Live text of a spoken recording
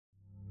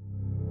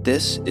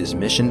This is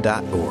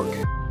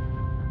Mission.org.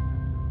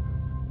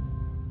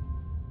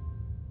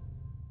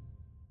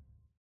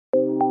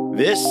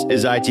 This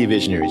is IT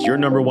Visionaries, your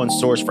number one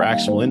source for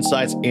actionable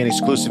insights and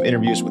exclusive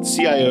interviews with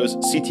CIOs,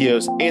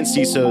 CTOs, and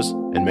CISOs,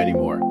 and many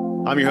more.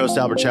 I'm your host,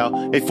 Albert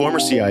Chow, a former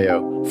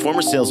CIO,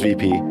 former sales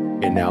VP,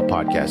 and now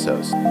podcast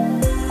host.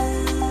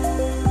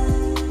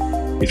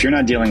 If you're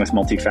not dealing with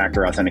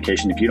multi-factor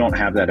authentication, if you don't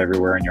have that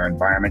everywhere in your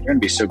environment, you're going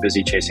to be so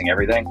busy chasing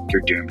everything,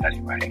 you're doomed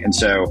anyway. And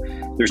so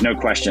there's no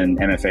question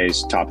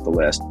MFA's top of the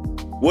list.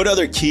 What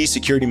other key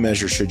security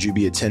measures should you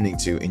be attending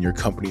to in your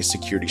company's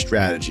security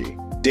strategy?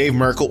 Dave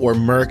Merkel, or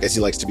Merk as he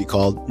likes to be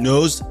called,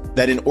 knows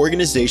that an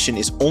organization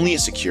is only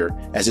as secure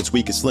as its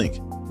weakest link.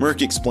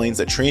 Merk explains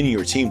that training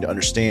your team to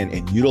understand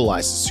and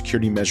utilize the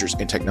security measures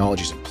and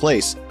technologies in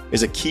place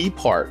is a key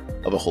part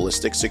of a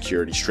holistic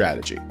security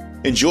strategy.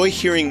 Enjoy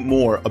hearing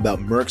more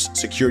about Merk's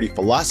security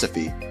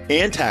philosophy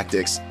and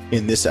tactics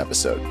in this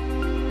episode.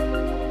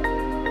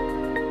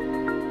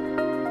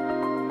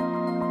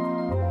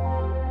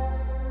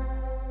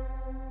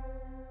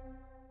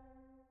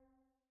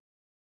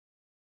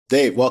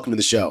 Dave, welcome to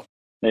the show.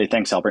 Hey,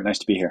 thanks, Albert. Nice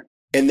to be here.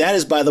 And that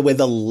is, by the way,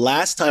 the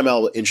last time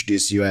I'll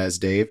introduce you as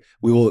Dave.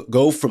 We will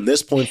go from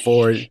this point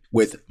forward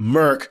with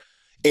Merk.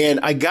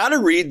 And I got to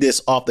read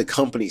this off the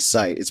company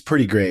site. It's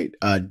pretty great.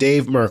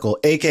 Dave Merkel,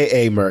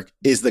 a.k.a. Merk,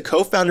 is the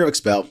co-founder of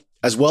Expel,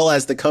 as well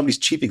as the company's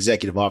chief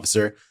executive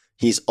officer.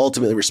 He's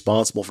ultimately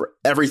responsible for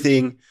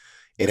everything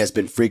and has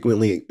been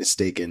frequently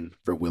mistaken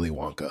for Willy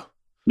Wonka.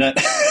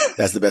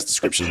 That's the best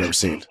description I've ever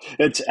seen.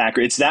 It's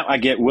accurate. It's that I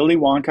get Willy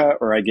Wonka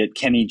or I get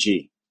Kenny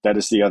G. That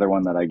is the other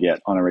one that I get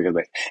on a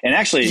regular basis. And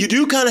actually, you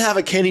do kind of have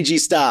a Kenny G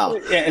style.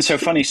 And so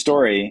funny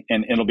story,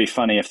 and it'll be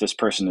funny if this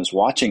person is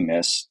watching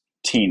this,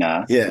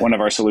 Tina, one of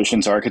our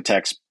solutions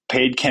architects,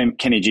 paid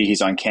Kenny G.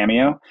 He's on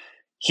Cameo.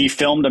 He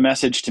filmed a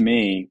message to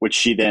me, which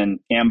she then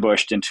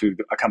ambushed into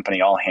a company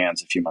all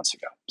hands a few months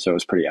ago. So it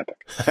was pretty epic.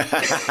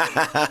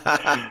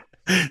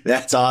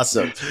 That's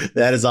awesome.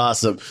 That is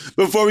awesome.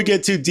 Before we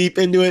get too deep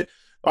into it,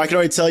 I can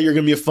already tell you're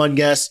going to be a fun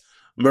guest.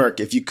 Merk,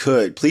 if you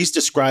could, please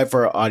describe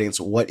for our audience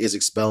what is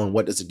Expel and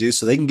what does it do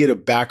so they can get a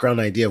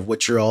background idea of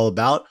what you're all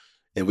about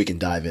and we can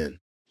dive in.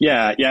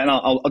 Yeah. And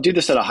I'll do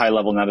this at a high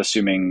level, not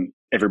assuming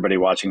everybody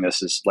watching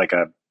this is like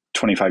a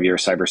 25-year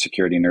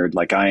cybersecurity nerd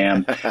like I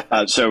am.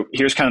 So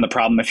here's kind of the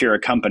problem if you're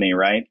a company,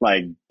 right?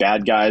 Like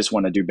bad guys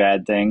want to do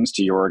bad things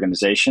to your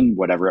organization,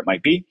 whatever it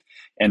might be.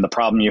 And the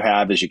problem you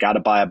have is you got to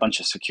buy a bunch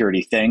of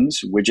security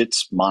things,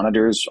 widgets,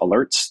 monitors,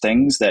 alerts,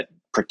 things that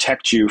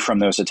protect you from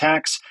those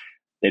attacks.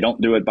 They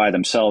don't do it by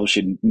themselves.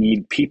 You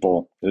need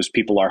people. Those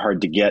people are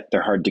hard to get.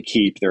 They're hard to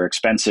keep. They're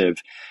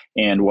expensive.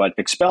 And what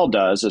Expel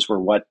does is we're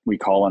what we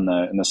call in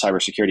the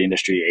cybersecurity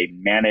industry a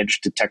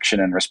managed detection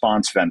and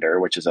response vendor,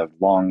 which is a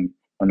long,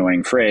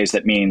 annoying phrase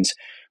that means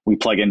we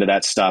plug into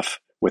that stuff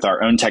with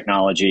our own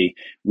technology.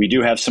 We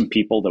do have some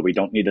people that we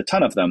don't need a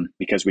ton of them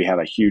because we have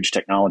a huge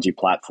technology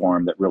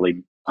platform that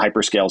really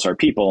hyperscales our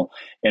people,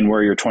 and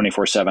we're your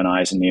 24/7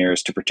 eyes and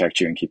ears to protect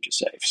you and keep you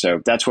safe.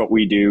 So that's what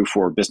we do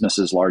for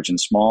businesses large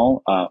and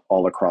small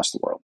all across the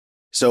world.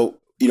 So,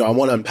 I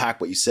want to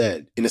unpack what you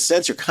said. In a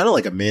sense, you're kind of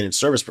like a managed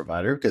service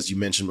provider because you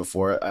mentioned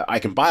before, I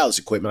can buy all this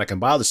equipment, I can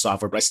buy all this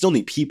software, but I still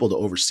need people to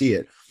oversee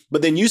it.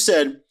 But then you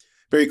said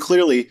very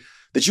clearly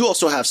that you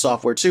also have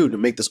software too to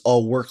make this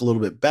all work a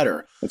little bit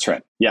better. That's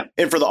right. Yeah.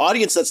 And for the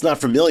audience that's not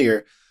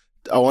familiar,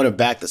 I want to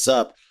back this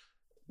up.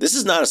 This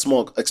is not a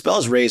small. Expel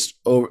has raised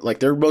over,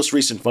 like their most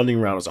recent funding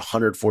round was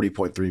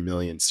 140.3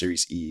 million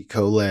Series E,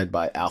 co-led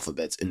by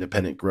Alphabet's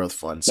Independent Growth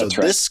Fund. So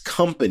this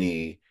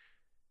company,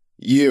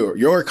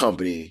 your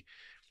company,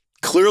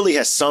 clearly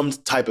has some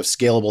type of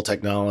scalable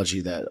technology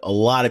that a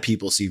lot of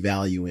people see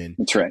value in.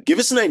 That's right. Give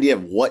us an idea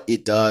of what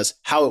it does,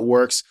 how it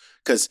works,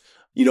 because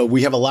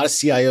we have a lot of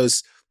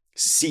CIOs,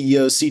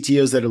 CEOs,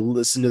 CTOs that have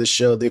listened to the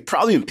show. They've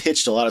probably been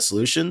pitched a lot of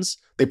solutions.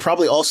 They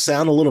probably all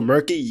sound a little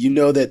murky. You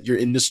know that your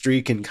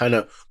industry can kind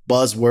of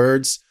buzz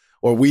words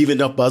or weave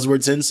enough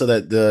buzzwords in so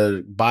that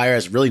the buyer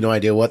has really no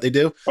idea what they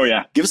do. Oh,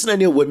 yeah. Give us an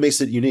idea of what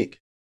makes it unique.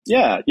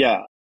 Yeah.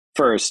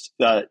 First,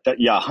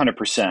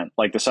 100%.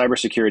 Like the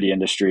cybersecurity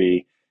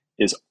industry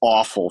is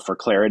awful for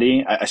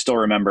clarity. I still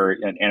remember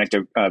an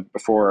anecdote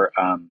before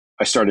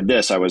I started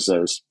this. I was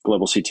a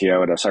global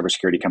CTO at a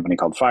cybersecurity company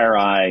called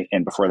FireEye.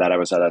 And before that, I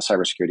was at a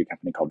cybersecurity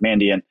company called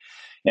Mandiant.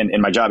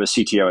 And my job as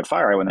CTO at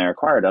FireEye when they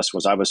acquired us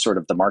was I was sort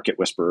of the market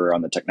whisperer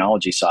on the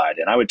technology side.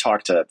 And I would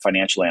talk to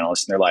financial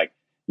analysts and they're like,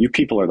 you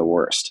people are the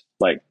worst.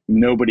 Like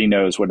nobody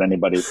knows what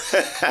anybody,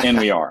 and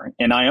we are.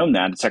 And I own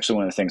that. It's actually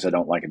one of the things I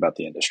don't like about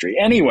the industry.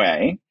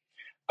 Anyway,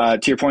 to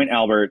your point,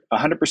 Albert,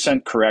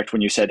 100% correct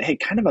when you said, hey,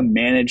 kind of a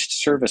managed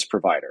service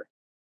provider.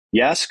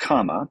 Yes,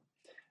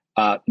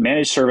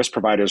 managed service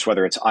providers,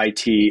 whether it's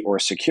IT or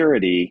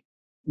security,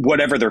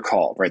 whatever they're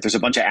called, right? There's a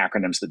bunch of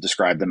acronyms that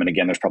describe them. And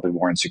again, there's probably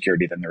more in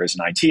security than there is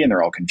in IT, and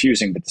they're all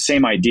confusing, but the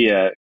same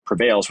idea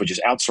prevails, which is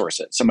outsource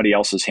it, somebody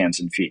else's hands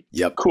and feet.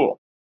 Yep. Cool.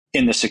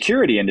 In the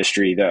security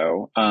industry,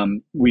 though,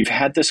 we've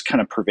had this kind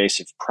of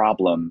pervasive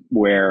problem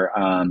where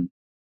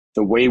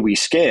the way we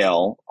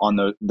scale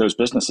on those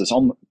businesses,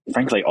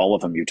 frankly, all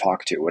of them you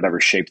talk to, whatever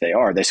shape they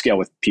are, they scale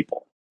with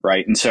people,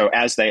 right? And so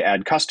as they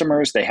add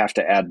customers, they have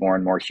to add more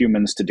and more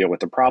humans to deal with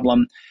the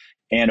problem.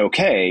 And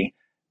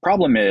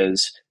problem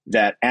is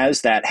that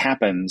as that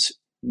happens,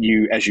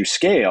 as you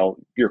scale,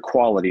 your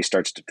quality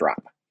starts to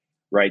drop,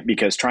 right?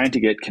 Because trying to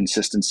get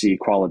consistency,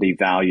 quality,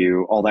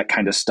 value, all that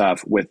kind of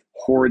stuff with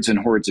hordes and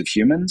hordes of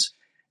humans,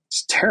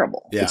 it's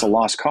terrible. Yeah. It's a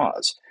lost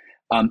cause.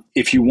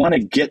 If you want to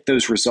get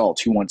those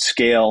results, you want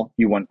scale,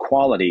 you want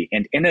quality,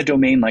 and in a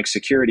domain like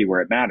security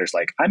where it matters,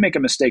 like I make a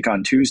mistake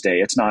on Tuesday,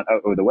 it's not,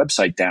 the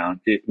website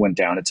it went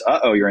down. It's,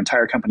 your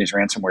entire company's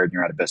ransomware and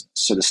you're out of business.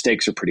 So the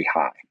stakes are pretty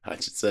high. I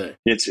should say.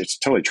 It's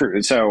totally true.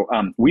 And so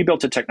we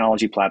built a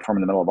technology platform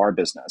in the middle of our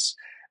business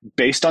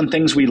based on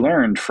things we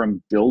learned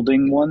from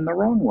building one the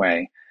wrong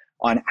way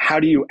on how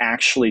do you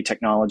actually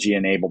technology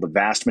enable the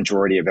vast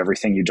majority of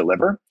everything you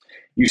deliver.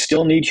 You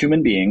still need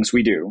human beings.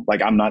 We do.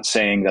 Like, I'm not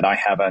saying that I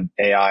have an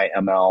AI,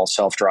 ML,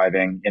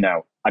 self-driving,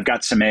 I've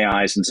got some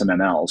AIs and some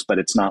MLs, but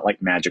it's not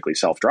like magically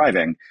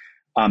self-driving.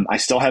 I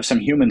still have some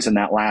humans in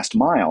that last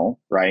mile,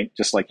 right?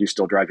 Just like you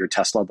still drive your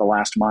Tesla the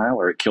last mile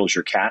or it kills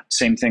your cat.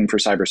 Same thing for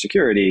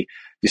cybersecurity.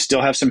 You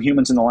still have some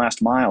humans in the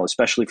last mile,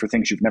 especially for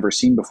things you've never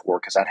seen before,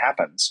 because that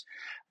happens.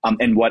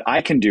 And what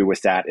I can do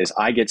with that is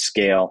I get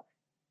scale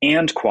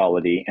and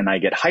quality, and I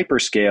get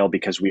hyperscale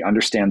because we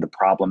understand the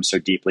problem so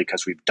deeply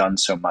because we've done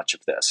so much of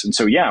this. And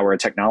so, we're a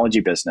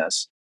technology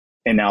business,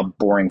 and now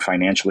boring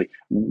financially.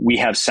 We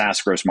have SaaS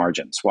gross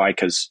margins. Why?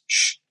 Because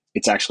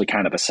it's actually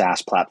kind of a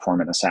SaaS platform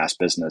and a SaaS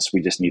business.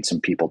 We just need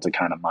some people to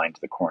kind of mind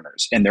the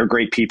corners. And they're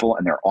great people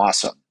and they're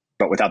awesome.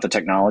 But without the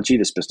technology,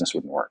 this business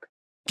wouldn't work.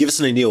 Give us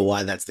an idea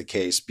why that's the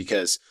case,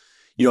 because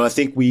I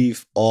think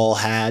we've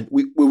had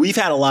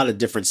a lot of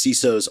different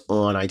CISOs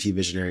on IT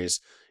visionaries,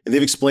 and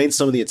they've explained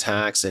some of the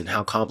attacks and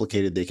how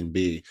complicated they can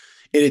be.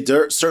 And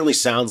it certainly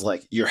sounds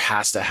like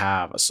has to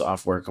have a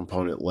software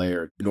component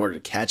layer in order to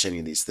catch any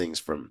of these things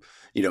from,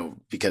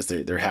 because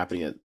they're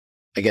happening at,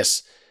 I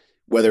guess,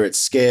 whether it's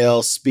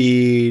scale,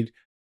 speed,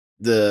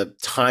 the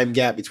time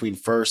gap between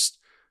first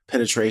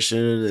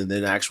penetration and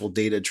then actual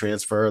data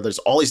transfer. There's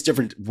all these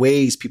different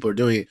ways people are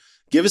doing it.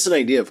 Give us an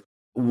idea of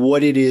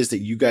what it is that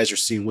you guys are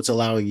seeing, what's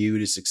allowing you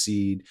to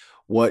succeed,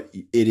 what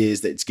it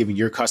is that's giving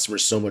your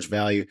customers so much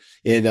value,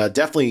 and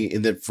definitely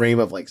in the frame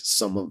of like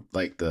some of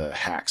like the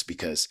hacks,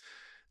 because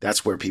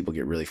that's where people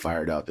get really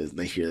fired up and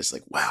they hear this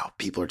like, wow,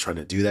 people are trying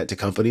to do that to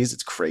companies.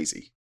 It's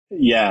crazy.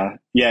 Yeah.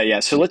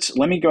 So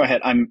let me go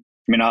ahead.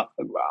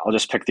 I'll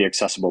just pick the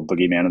accessible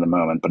boogeyman of the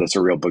moment, but it's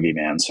a real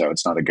boogeyman, so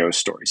it's not a ghost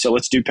story. So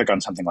let's pick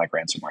on something like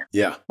ransomware.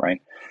 Yeah.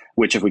 Right.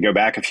 Which, if we go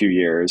back a few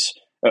years,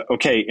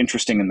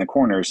 interesting in the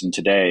corners, and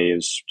today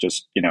is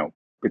just,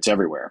 it's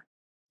everywhere.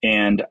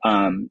 And,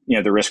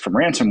 the risk from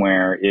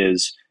ransomware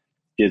is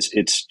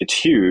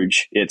it's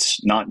huge.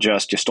 It's not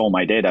just you stole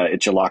my data.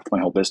 It's you locked my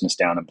whole business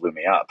down and blew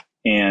me up.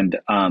 And,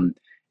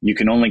 you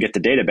can only get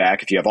the data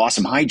back if you have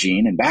awesome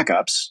hygiene and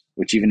backups,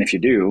 which even if you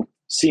do,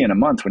 see in a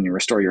month when you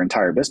restore your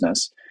entire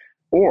business,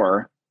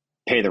 or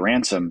pay the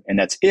ransom. And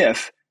that's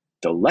if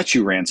they'll let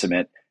you ransom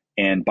it.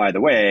 And by the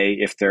way,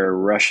 if they're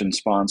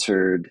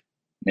Russian-sponsored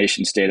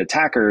nation state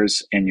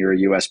attackers and you're a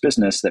U.S.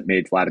 business that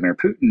made Vladimir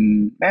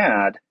Putin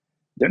mad,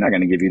 they're not going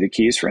to give you the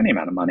keys for any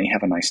amount of money.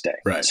 Have a nice day.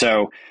 Right.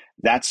 So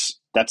that's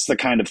the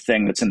kind of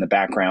thing that's in the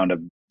background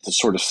of the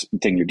sort of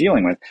thing you're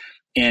dealing with.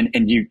 And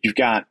you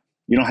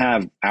don't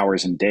have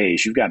hours and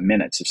days. You've got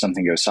minutes if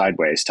something goes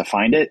sideways to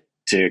find it,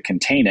 to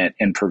contain it,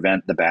 and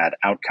prevent the bad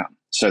outcome.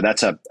 So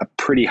that's a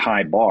pretty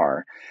high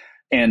bar.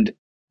 And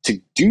to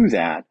do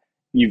that,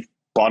 you've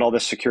bought all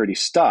this security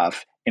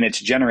stuff and it's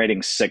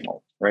generating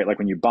signal, right? Like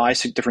when you buy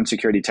different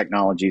security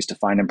technologies to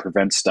find and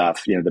prevent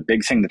stuff, the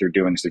big thing that they're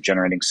doing is they're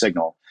generating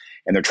signal,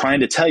 and they're trying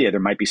to tell you there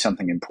might be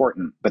something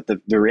important. But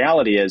the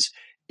reality is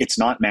it's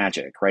not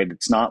magic, right?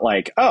 It's not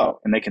like,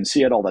 and they can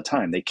see it all the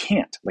time. They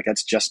can't. Like,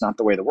 that's just not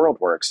the way the world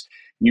works.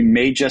 You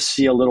may just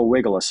see a little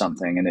wiggle of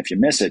something, and if you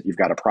miss it, you've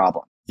got a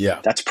problem. Yeah.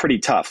 That's pretty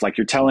tough. Like,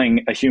 you're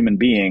telling a human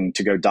being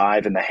to go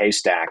dive in the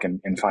haystack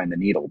and find the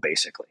needle,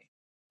 basically.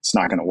 It's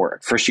not going to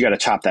work. First, you got to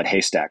chop that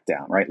haystack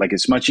down, right? Like,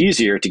 it's much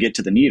easier to get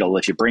to the needle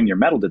if you bring your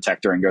metal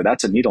detector and go,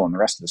 that's a needle, and the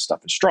rest of the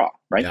stuff is straw,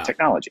 right? Yeah.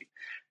 Technology.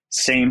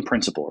 Same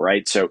principle,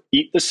 right? So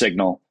eat the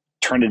signal,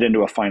 turn it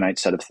into a finite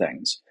set of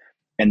things.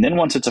 And then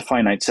once it's a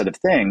finite set of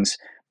things,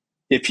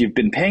 if you've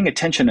been paying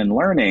attention and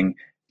learning,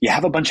 you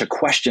have a bunch of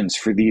questions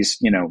for these,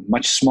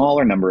 much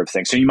smaller number of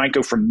things. So you might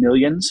go from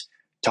millions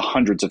to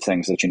hundreds of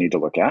things that you need to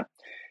look at.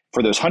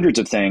 For those hundreds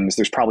of things,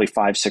 there's probably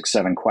 5, 6,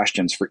 7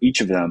 questions for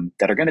each of them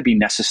that are going to be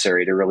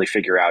necessary to really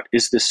figure out,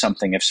 is this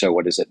something? If so,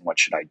 what is it? And what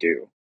should I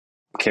do?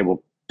 Okay,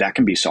 well, that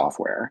can be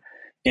software.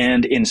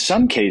 And in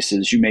some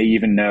cases, you may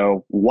even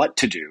know what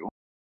to do,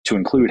 to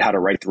include how to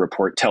write the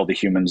report, tell the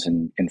humans,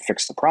 and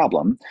fix the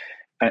problem.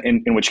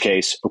 In which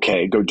case,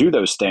 okay, go do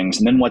those things.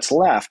 And then what's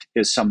left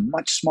is some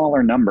much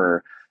smaller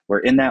number where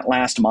in that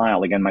last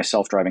mile, again, my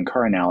self-driving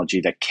car analogy,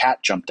 the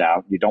cat jumped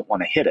out, you don't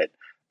want to hit it.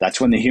 That's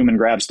when the human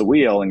grabs the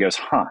wheel and goes,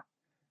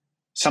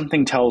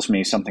 something tells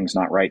me something's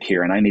not right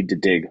here and I need to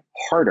dig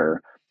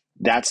harder.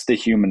 That's the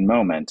human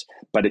moment,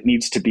 but it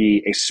needs to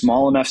be a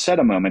small enough set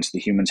of moments the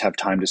humans have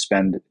time to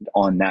spend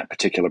on that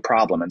particular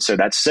problem. And so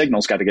that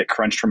signal's got to get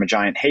crunched from a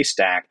giant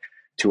haystack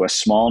to a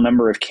small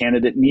number of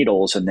candidate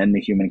needles, and then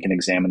the human can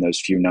examine those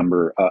few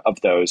number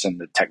of those, and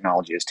the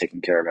technology is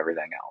taking care of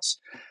everything else.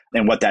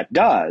 And what that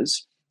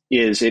does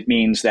is it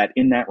means that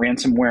in that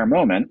ransomware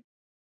moment,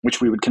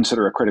 which we would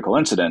consider a critical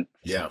incident,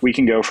 we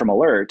can go from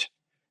alert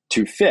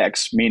to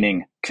fix,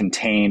 meaning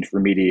contained,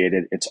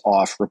 remediated, it's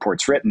off,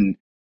 reports written.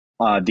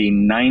 The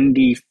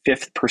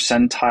 95th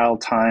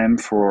percentile time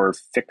for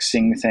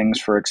fixing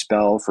things for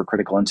Expel for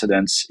critical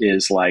incidents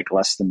is like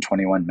less than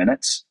 21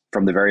 minutes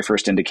from the very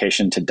first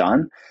indication to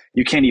done.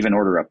 You can't even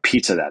order a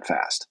pizza that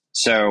fast.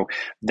 So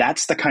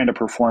that's the kind of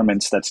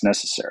performance that's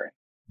necessary.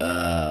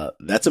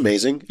 That's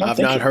amazing. I've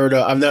not heard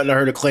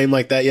a claim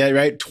like that yet,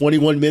 right?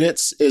 21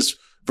 minutes is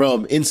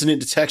from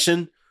incident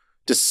detection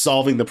to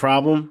solving the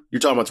problem. You're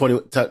talking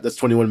about that's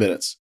 21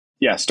 minutes.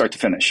 Yeah, start to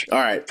finish. All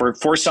right.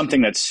 For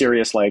something that's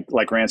serious like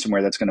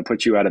ransomware that's going to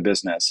put you out of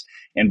business.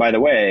 And by the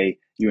way,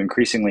 you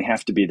increasingly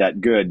have to be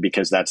that good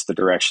because that's the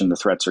direction the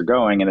threats are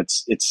going. And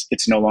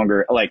it's no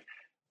longer like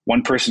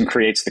one person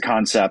creates the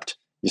concept,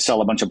 you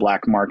sell a bunch of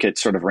black market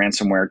sort of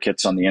ransomware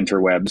kits on the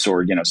interwebs,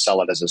 or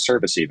sell it as a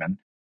service even.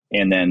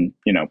 And then,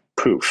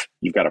 poof,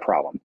 you've got a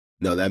problem.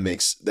 No,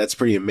 that's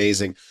pretty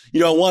amazing.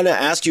 I want to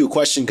ask you a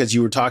question because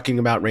you were talking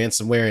about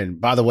ransomware.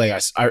 And by the way,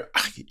 as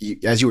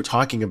you were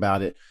talking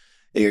about it,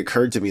 it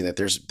occurred to me that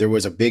there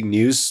was a big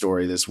news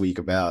story this week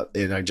about,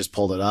 and I just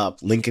pulled it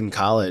up, Lincoln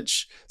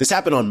College. This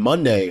happened on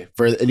Monday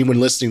for anyone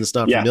listening that's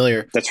not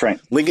familiar. That's right.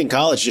 Lincoln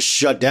College just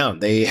shut down.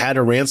 They had a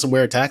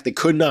ransomware attack they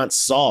could not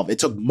solve. It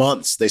took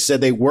months. They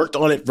said they worked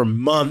on it for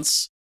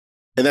months,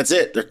 and that's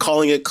it. They're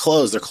calling it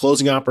closed. They're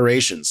closing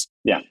operations.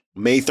 Yeah.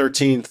 May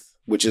 13th,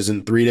 which is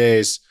in 3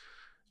 days,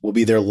 will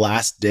be their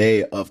last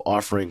day of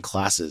offering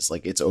classes.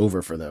 Like, it's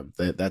over for them.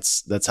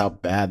 That's how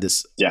bad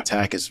this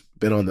attack has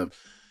been on them.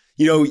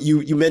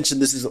 You mentioned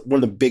this is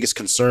one of the biggest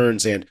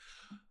concerns, and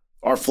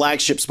our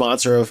flagship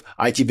sponsor of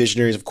IT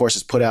Visionaries, of course,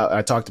 has put out,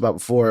 I talked about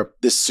before,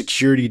 this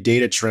security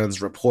data trends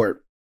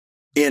report.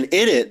 And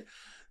in it,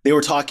 they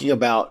were talking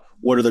about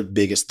what are the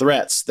biggest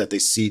threats that they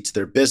see to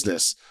their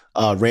business.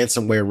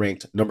 Ransomware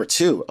ranked number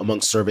 2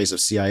 among surveys of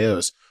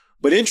CIOs.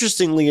 But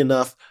interestingly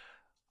enough,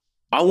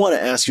 I want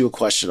to ask you a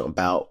question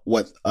about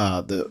what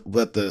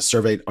the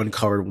survey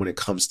uncovered when it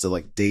comes to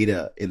like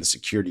data in the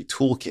security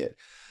toolkit.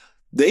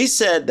 They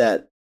said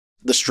that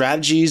the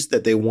strategies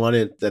that they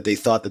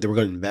thought that they were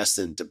going to invest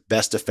in to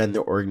best defend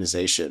their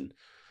organization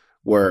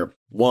were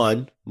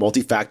 1,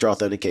 multi-factor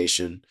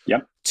authentication.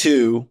 Yep.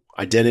 2,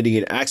 identity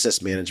and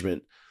access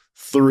management.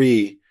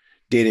 3,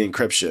 data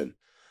encryption.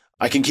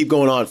 I can keep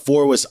going on.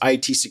 4 was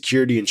IT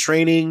security and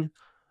training.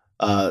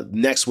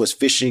 Next was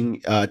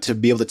phishing, to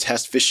be able to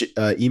test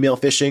email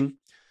phishing.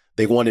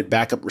 They wanted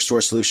backup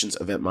restore solutions,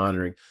 event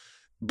monitoring.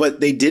 But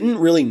they didn't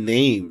really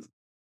name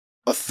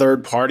a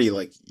third party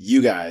like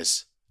you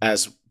guys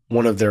as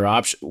one of their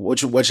options,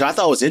 which I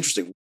thought was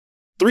interesting.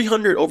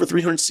 Over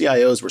 300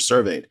 CIOs were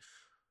surveyed.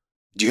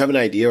 Do you have an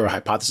idea or a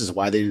hypothesis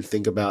why they didn't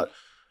think about,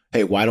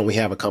 hey, why don't we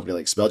have a company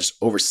like Expel just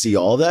oversee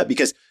all of that?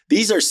 Because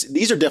these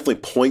are definitely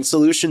point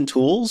solution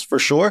tools for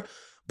sure,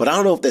 but I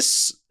don't know if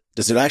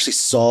does it actually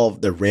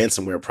solve the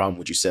ransomware problem?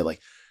 Would you say like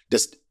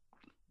does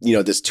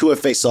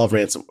 2FA solve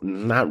ransom?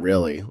 Not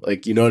really.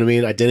 Like, you know what I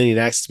mean? Identity and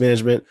access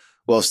management.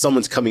 Well, if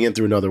someone's coming in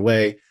through another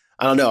way,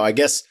 I don't know. I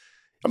guess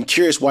I'm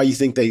curious why you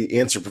think they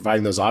answer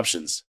providing those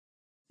options.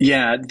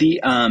 Yeah.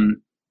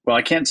 Well,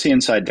 I can't see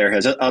inside their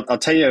heads. I'll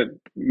tell you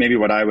maybe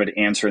what I would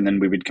answer, and then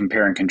we would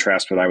compare and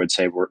contrast what I would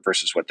say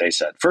versus what they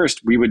said.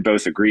 First, we would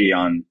both agree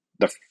on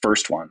the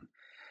first one.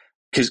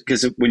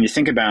 Because when you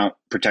think about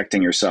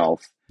protecting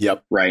yourself,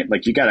 right,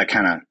 like you got to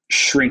kind of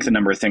shrink the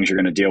number of things you're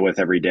going to deal with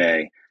every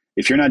day.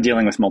 If you're not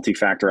dealing with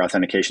multi-factor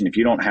authentication, if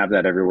you don't have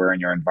that everywhere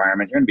in your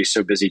environment, you're going to be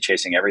so busy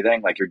chasing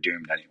everything, like you're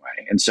doomed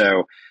anyway. And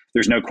so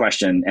there's no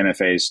question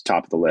MFA is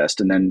top of the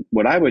list. And then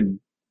what I would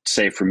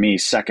say for me,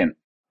 second,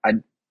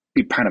 I'd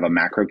be kind of a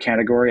macro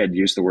category. I'd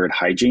use the word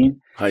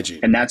hygiene.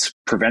 And that's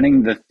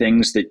preventing the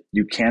things that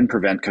you can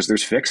prevent because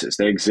there's fixes.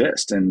 They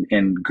exist.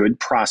 And good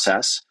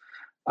process,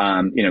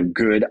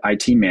 good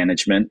IT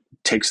management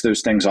takes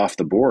those things off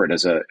the board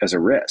as a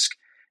risk.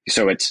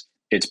 So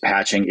it's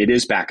patching. It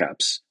is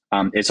backups.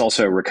 It's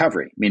also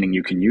recovery, meaning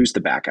you can use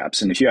the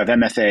backups. And if you have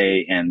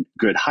MFA and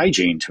good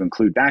hygiene to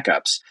include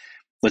backups,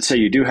 let's say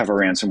you do have a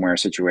ransomware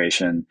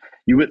situation,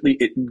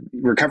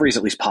 recovery is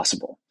at least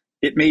possible.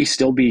 It may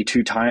still be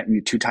too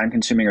time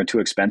consuming or too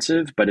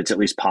expensive, but it's at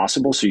least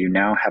possible. So you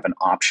now have an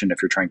option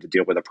if you're trying to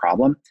deal with a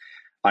problem.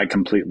 I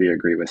completely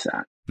agree with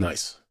that.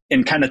 Nice.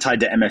 And kind of tied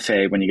to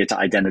MFA, when you get to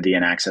identity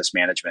and access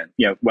management,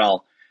 you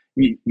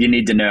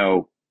need to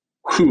know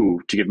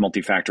who to give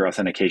multi-factor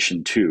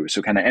authentication to.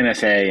 So kind of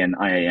MFA and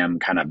IAM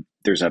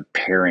there's a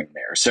pairing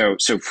there. So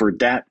for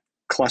that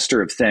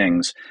cluster of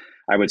things,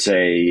 I would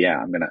say, yeah,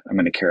 I'm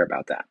gonna care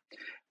about that.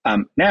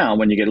 Now,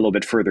 when you get a little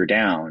bit further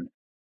down,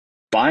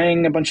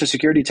 buying a bunch of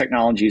security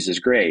technologies is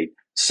great.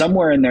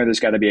 Somewhere in there's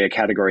got to be a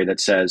category that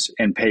says,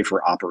 and pay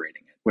for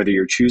operating it. whether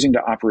you're choosing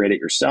to operate it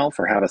yourself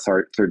or have a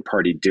third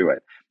party do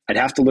it. I'd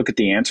have to look at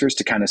the answers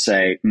to kind of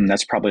say,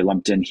 that's probably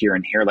lumped in here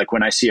and here. Like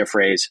when I see a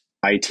phrase,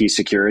 IT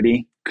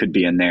security could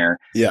be in there.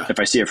 Yeah. If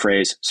I see a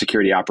phrase,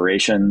 security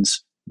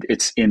operations,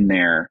 it's in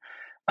there.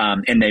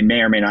 And they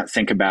may or may not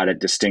think about it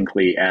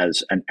distinctly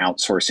as an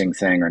outsourcing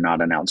thing or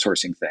not an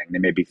outsourcing thing. They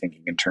may be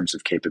thinking in terms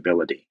of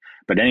capability.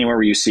 But anywhere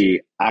where you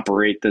see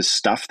operate this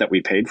stuff that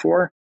we paid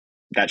for,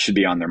 that should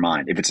be on their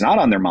mind. If it's not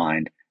on their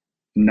mind,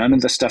 none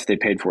of the stuff they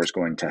paid for is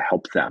going to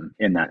help them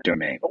in that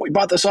domain. Oh, we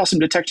bought this awesome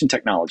detection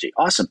technology.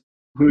 Awesome.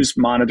 Who's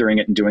monitoring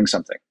it and doing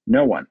something?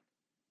 No one.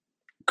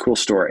 Cool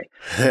story.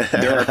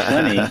 There are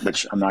plenty,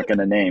 which I'm not going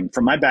to name.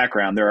 From my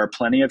background, there are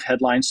plenty of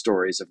headline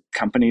stories of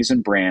companies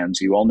and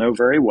brands you all know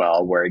very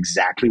well where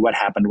exactly what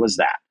happened was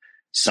that.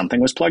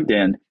 Something was plugged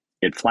in,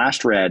 it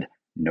flashed red,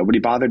 nobody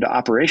bothered to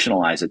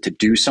operationalize it, to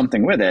do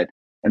something with it.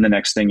 And the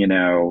next thing you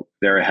know,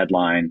 they're a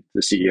headline,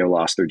 the CEO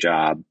lost their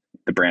job,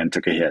 the brand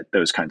took a hit,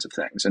 those kinds of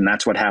things. And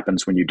that's what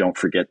happens when you don't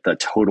forget the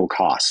total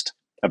cost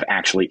of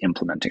actually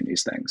implementing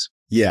these things.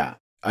 Yeah,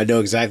 I know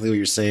exactly what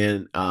you're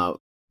saying.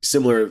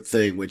 Similar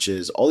thing, which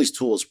is all these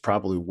tools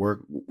probably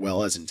work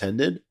well as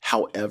intended.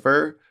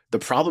 However, the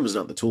problem is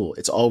not the tool.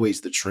 It's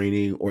always the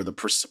training or the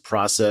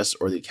process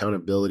or the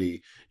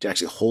accountability to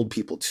actually hold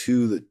people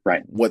to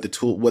what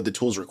the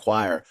tools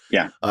require.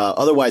 Yeah.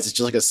 Otherwise, it's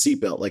just like a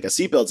seatbelt. Like a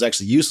seatbelt is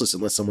actually useless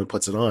unless someone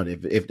puts it on.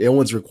 If no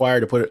one's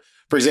required to put it,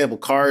 for example,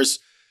 cars,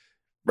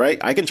 right?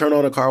 I can turn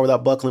on a car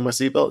without buckling my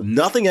seatbelt.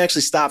 Nothing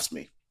actually stops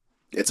me.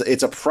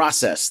 It's a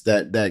process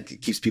that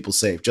keeps people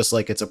safe, just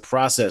like it's a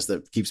process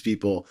that keeps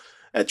people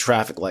at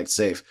traffic lights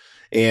safe.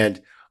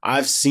 And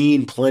I've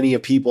seen plenty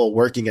of people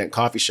working at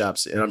coffee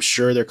shops, and I'm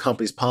sure their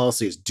company's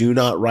policy is do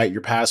not write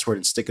your password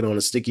and stick it on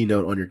a sticky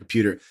note on your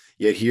computer.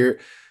 Yet here,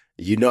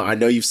 I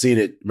know you've seen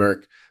it,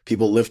 Merk.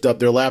 People lift up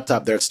their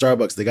laptop. They're at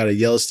Starbucks. They got a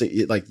yellow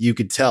stick. Like you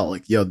could tell,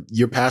 like,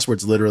 your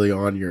password's literally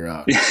on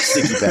your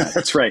sticky pad.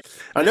 That's right.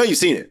 I know you've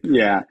seen it.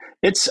 Yeah,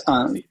 it's.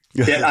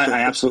 Yeah,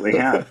 I absolutely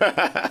have.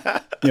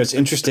 It's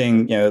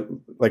interesting.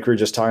 Like we were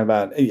just talking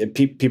about,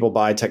 people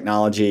buy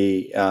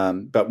technology,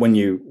 but when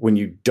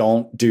you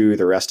don't do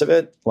the rest of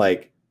it,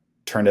 like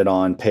turn it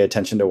on, pay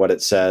attention to what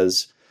it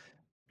says,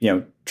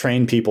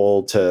 train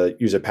people to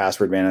use a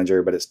password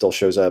manager, but it still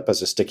shows up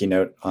as a sticky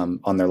note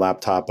on their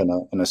laptop in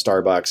a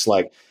Starbucks.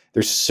 Like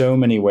there's so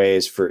many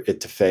ways for it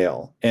to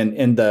fail,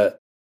 and the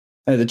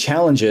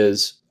challenge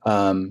is.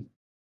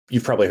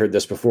 You've probably heard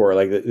this before,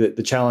 like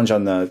the challenge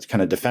on the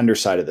kind of defender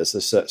side of this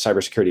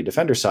cybersecurity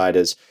defender side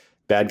is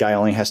bad guy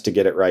only has to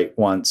get it right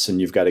once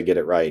and you've got to get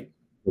it right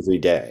every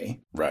day.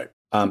 Right.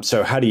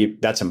 So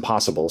that's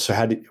impossible.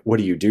 So what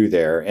do you do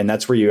there? And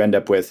that's where you end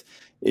up with,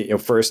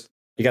 first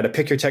you got to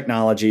pick your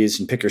technologies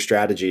and pick your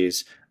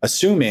strategies,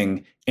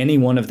 assuming any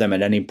one of them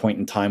at any point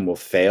in time will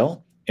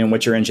fail. And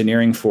what you're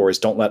engineering for is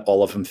don't let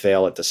all of them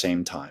fail at the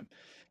same time.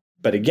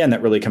 But again,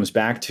 that really comes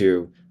back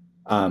to,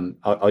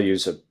 I'll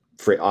use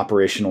for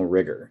operational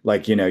rigor.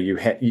 Like, you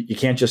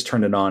can't just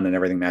turn it on and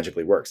everything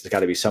magically works. It's got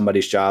to be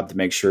somebody's job to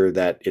make sure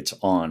that it's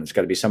on. It's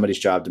got to be somebody's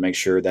job to make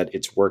sure that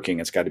it's working.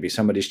 It's got to be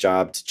somebody's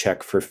job to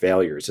check for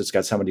failures. It's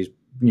got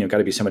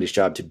to be somebody's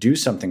job to do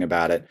something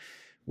about it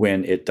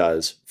when it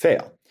does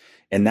fail.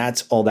 And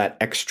that's all that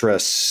extra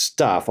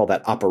stuff, all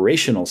that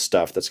operational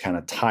stuff that's kind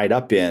of tied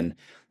up in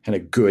kind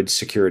of good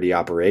security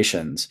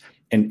operations.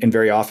 And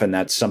very often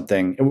that's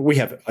something, we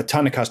have a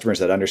ton of customers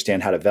that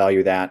understand how to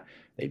value that.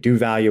 They do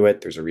value it.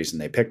 There's a reason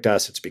they picked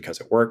us. It's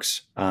because it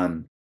works.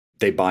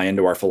 They buy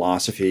into our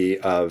philosophy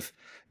of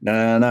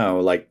no.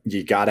 Like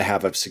you got to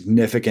have a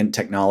significant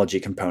technology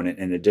component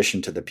in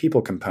addition to the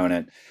people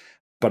component.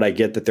 But I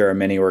get that there are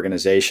many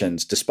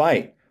organizations,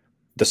 despite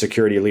the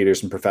security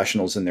leaders and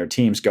professionals in their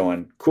teams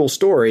going, cool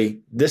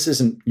story.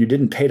 You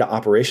didn't pay to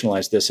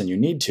operationalize this and you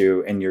need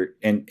to,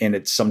 and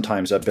it's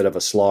sometimes a bit of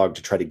a slog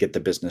to try to get the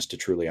business to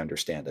truly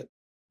understand it.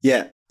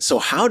 Yeah. So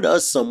how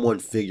does someone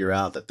figure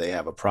out that they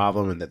have a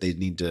problem and that they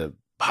need to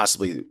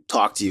possibly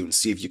talk to you and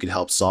see if you can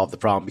help solve the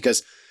problem?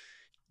 Because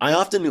I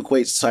often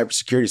equate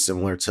cybersecurity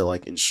similar to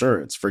like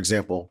insurance. For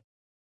example,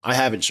 I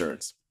have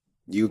insurance.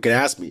 You can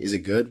ask me, is it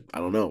good? I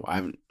don't know.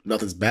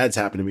 Nothing's bad's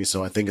happened to me,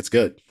 so I think it's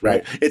good.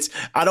 Right.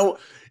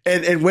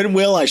 And when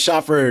will I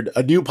shop for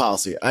a new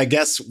policy? I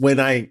guess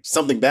when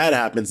something bad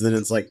happens, then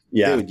it's like,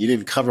 dude, you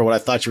didn't cover what I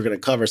thought you were going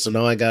to cover. So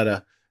now I got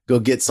to go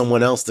get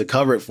someone else to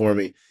cover it for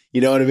me. You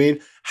know what I mean?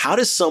 How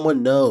does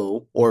someone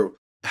know, or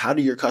how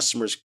do your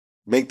customers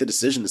make the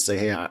decision to say,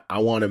 hey, I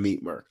want to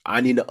meet Merk.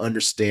 I need to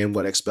understand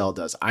what Expel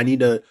does. I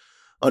need to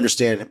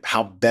understand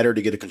how better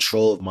to get a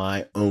control of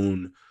my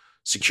own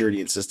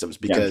security and systems,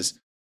 because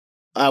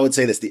I would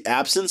say this, the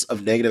absence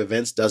of negative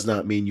events does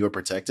not mean you're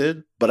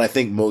protected, but I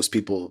think most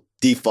people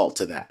default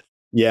to that.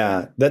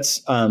 Yeah,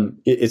 that's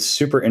it's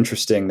super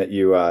interesting that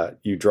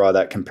you draw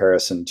that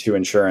comparison to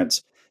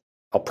insurance.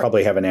 I'll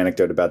probably have an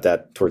anecdote about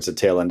that towards the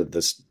tail end of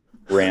this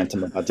rant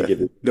I'm about to give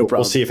you. No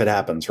problem. We'll see if it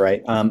happens,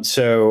 right?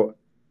 So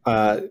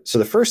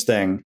the first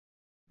thing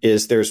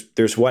is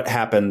there's what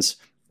happens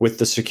with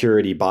the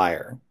security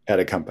buyer at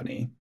a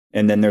company.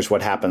 And then there's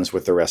what happens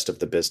with the rest of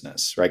the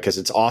business, right? Because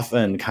it's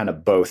often kind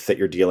of both that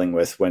you're dealing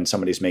with when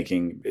somebody's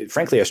making,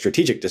 frankly, a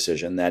strategic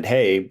decision that,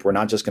 hey, we're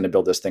not just going to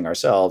build this thing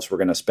ourselves. We're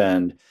going to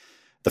spend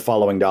the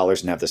following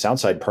dollars and have this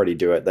outside party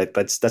do it.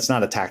 That's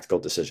not a tactical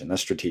decision.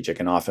 That's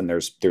strategic. And often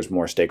there's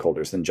more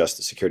stakeholders than just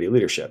the security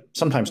leadership.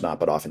 Sometimes not,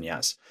 but often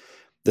yes.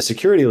 The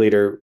security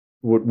leader,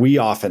 what we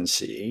often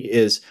see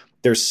is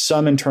there's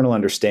some internal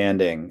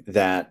understanding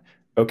that,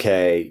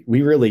 okay,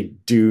 we really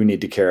do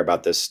need to care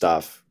about this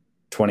stuff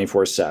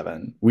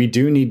 24/7. We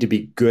do need to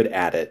be good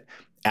at it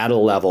at a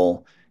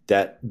level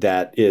that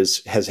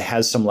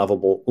has some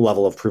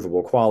level of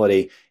provable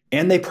quality.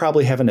 And they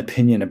probably have an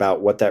opinion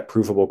about what that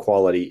provable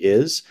quality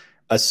is,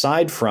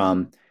 aside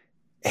from,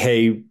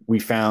 hey, we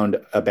found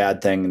a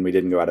bad thing and we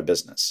didn't go out of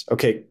business.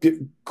 Okay,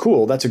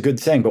 cool. That's a good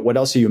thing. But what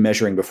else are you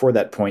measuring before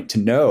that point to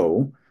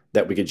know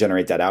that we could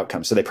generate that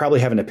outcome? So they probably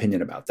have an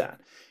opinion about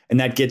that. And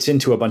that gets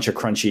into a bunch of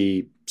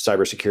crunchy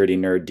cybersecurity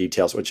nerd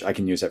details, which I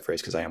can use that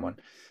phrase because I am one,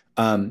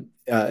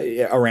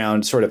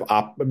 around sort of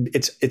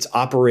it's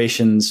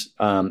operations,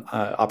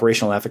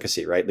 operational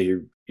efficacy, right?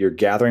 You're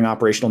gathering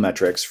operational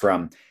metrics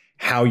from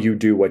how you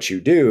do what you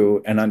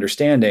do and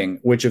understanding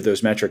which of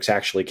those metrics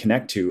actually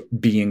connect to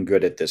being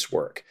good at this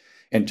work.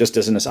 And just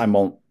as I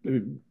won't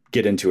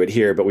get into it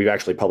here, but we've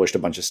actually published a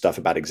bunch of stuff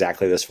about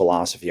exactly this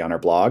philosophy on our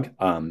blog.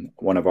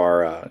 One of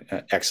our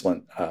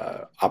excellent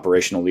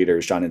operational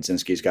leaders, John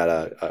Idzinski's got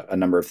a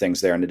number of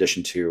things there in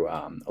addition to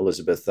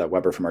Elizabeth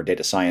Weber from our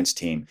data science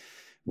team.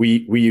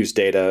 We use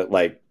data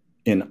like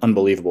in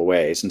unbelievable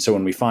ways. And so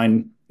when we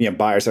find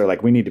buyers that are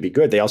like, we need to be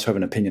good, they also have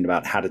an opinion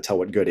about how to tell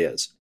what good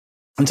is.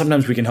 And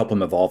sometimes we can help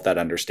them evolve that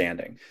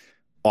understanding.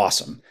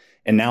 Awesome.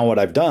 And now what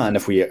I've done,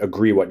 if we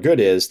agree what good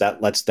is,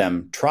 that lets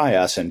them try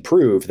us and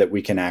prove that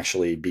we can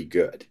actually be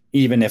good,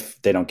 even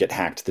if they don't get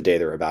hacked the day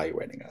they're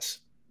evaluating us.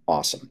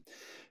 Awesome.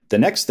 The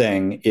next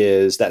thing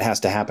is that has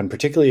to happen,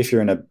 particularly if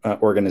you're in an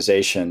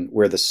organization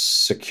where the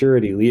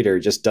security leader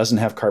just doesn't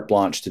have carte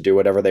blanche to do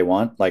whatever they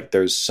want. Like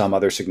there's some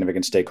other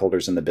significant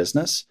stakeholders in the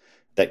business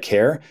that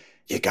care.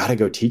 You got to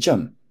go teach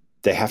them.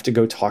 They have to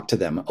go talk to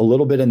them a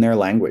little bit in their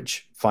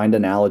language, find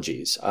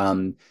analogies,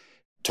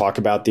 talk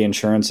about the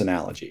insurance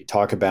analogy,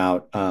 talk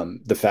about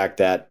the fact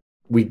that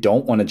we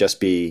don't want to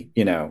just be,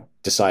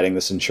 deciding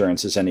this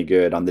insurance is any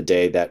good on the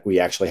day that we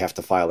actually have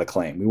to file a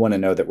claim. We want to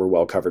know that we're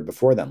well covered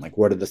before then. Like,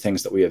 what are the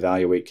things that we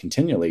evaluate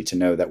continually to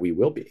know that we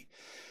will be?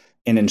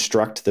 And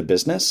instruct the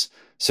business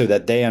so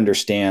that they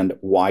understand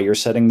why you're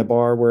setting the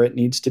bar where it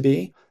needs to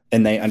be.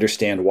 And they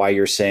understand why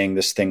you're saying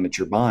this thing that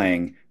you're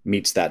buying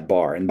meets that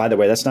bar. And by the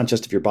way, that's not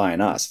just if you're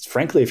buying us. It's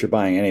frankly, if you're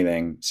buying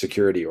anything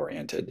security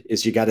oriented,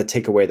 is you got to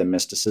take away the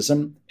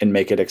mysticism and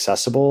make it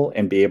accessible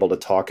and be able to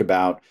talk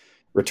about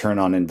return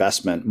on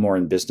investment more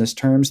in business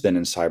terms than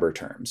in cyber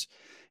terms.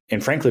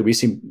 And frankly, we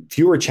see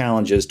fewer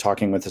challenges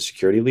talking with the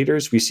security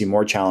leaders. We see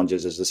more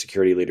challenges as the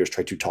security leaders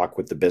try to talk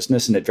with the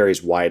business, and it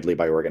varies widely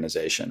by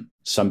organization.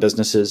 Some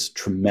businesses,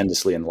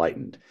 tremendously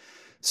enlightened.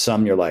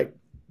 Some you're like,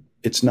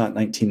 it's not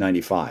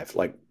 1995.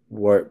 Like,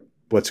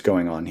 what's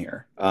going on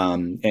here?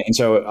 And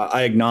so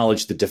I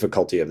acknowledge the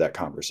difficulty of that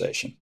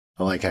conversation.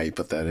 I like how you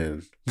put that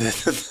in.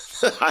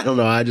 I don't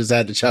know. I just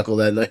had to chuckle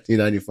that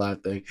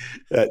 1995 thing.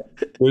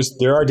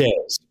 There are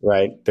days,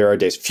 right? There are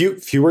days.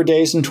 Fewer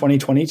days in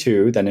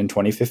 2022 than in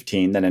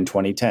 2015 than in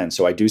 2010.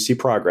 So I do see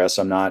progress.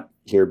 I'm not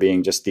here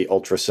being just the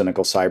ultra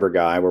cynical cyber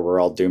guy where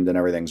we're all doomed and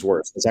everything's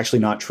worse. It's actually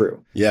not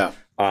true. Yeah.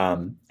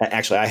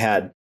 Actually,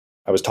 I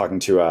was talking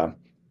to a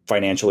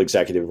financial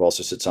executive who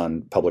also sits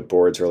on public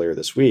boards earlier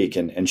this week,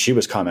 and she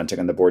was commenting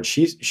on the board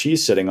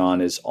she's sitting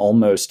on is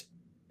almost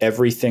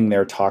everything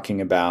they're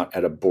talking about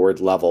at a board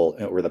level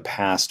over the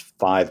past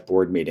 5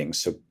 board meetings.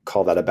 So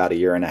call that about a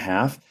year and a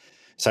half.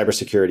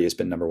 Cybersecurity has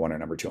been number 1 or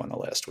number 2 on the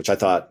list, which I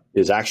thought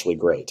is actually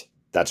great.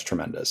 That's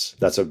tremendous.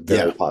 That's a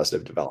very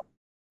positive development.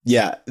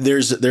 Yeah,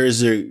 there's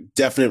a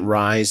definite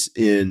rise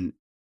in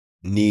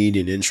need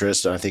and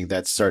interest. And I think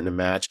that's starting to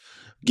match.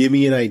 Give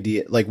me an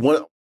idea. Like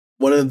one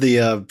of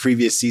the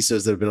previous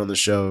CISOs that have been on the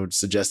show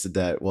suggested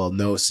that, well,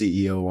 no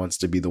CEO wants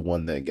to be the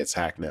one that gets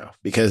hacked now,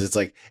 because it's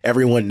like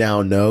everyone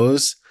now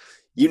knows.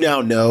 You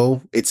now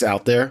know it's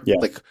out there. Yeah.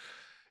 Like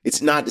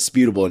it's not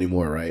disputable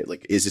anymore, right?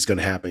 Like, is this going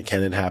to happen?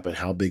 Can it happen?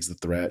 How big's the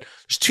threat?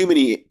 There's too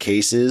many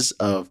cases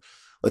of,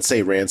 let's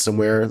say,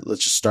 ransomware.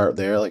 Let's just start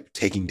there, like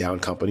taking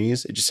down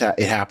companies. It just it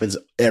happens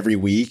every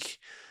week.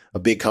 A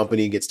big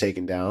company gets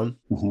taken down.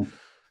 Mm-hmm.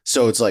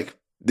 So it's like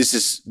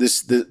this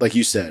like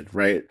you said,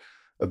 right?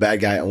 A bad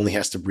guy only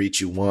has to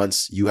breach you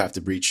once. You have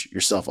to breach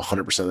yourself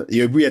 100%.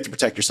 You have to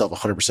protect yourself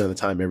 100% of the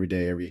time, every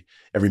day,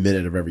 every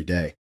minute of every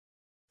day,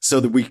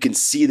 so that we can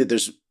see that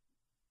there's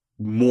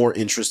more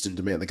interest and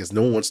demand. Because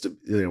no one wants to,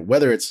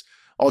 whether it's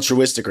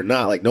altruistic or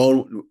not. Like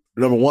number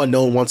one,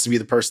 no one wants to be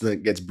the person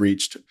that gets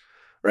breached,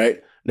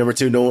 right? Number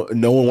two, no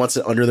one wants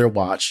it under their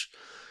watch.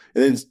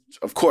 And then,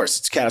 of course,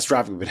 it's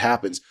catastrophic if it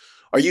happens.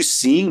 Are you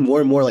seeing more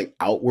and more like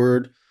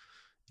outward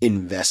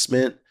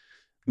investment,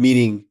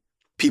 meaning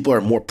people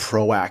are more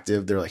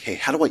proactive? They're like, hey,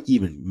 how do I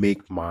even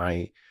make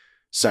my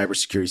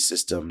cybersecurity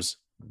systems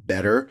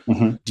better.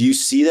 Mm-hmm. Do you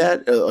see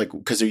that?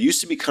 Because there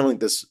used to be kind of like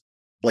this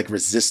like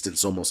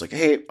resistance almost like,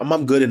 hey,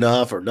 I'm good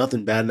enough or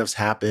nothing bad enough's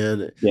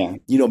happened. Yeah.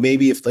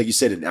 Maybe if, like you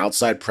said, an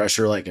outside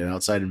pressure, like an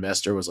outside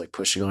investor was like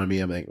pushing on me,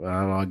 I'm like, well, I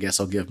don't know, I guess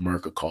I'll give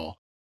Merck a call.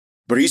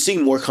 But are you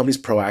seeing more companies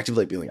proactively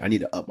like being like, I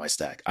need to up my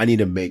stack. I need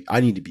to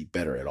be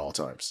better at all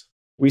times.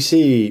 We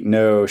see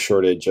no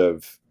shortage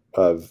of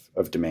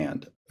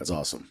demand. That's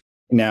awesome.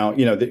 Now,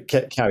 the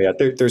caveat,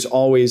 there's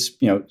always,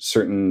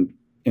 certain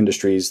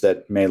industries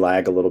that may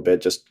lag a little bit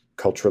just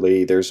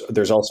culturally. There's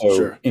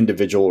also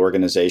individual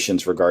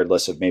organizations,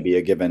 regardless of maybe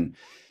a given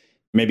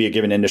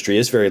industry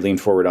is very lean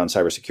forward on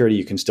cybersecurity.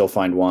 You can still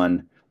find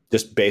one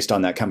just based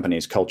on that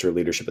company's culture,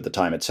 leadership at the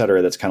time, et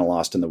cetera, that's kind of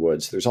lost in the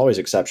woods. There's always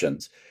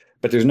exceptions,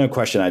 but there's no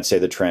question I'd say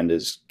the trend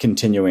is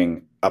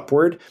continuing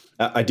upward.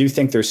 I do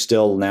think there's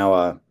still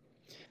now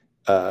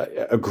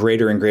a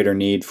greater and greater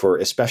need for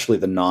especially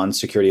the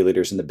non-security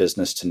leaders in the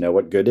business to know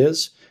what good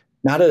is,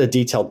 not at a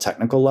detailed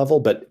technical level,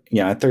 but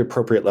at the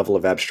appropriate level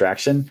of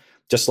abstraction.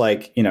 Just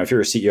like, if you're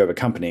a CEO of a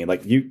company,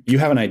 like you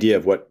have an idea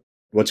of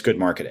what's good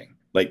marketing.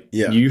 Like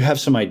you have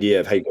some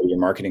idea of how you go to your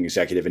marketing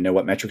executive and know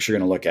what metrics you're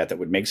going to look at that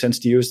would make sense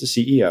to you as the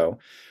CEO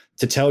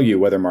to tell you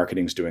whether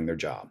marketing's doing their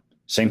job.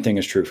 Same thing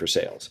is true for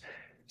sales.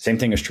 Same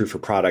thing is true for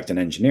product and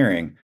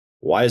engineering.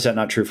 Why is that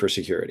not true for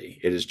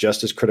security? It is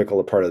just as critical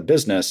a part of the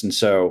business. And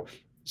so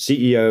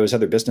CEOs,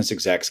 other business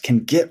execs can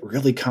get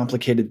really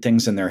complicated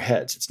things in their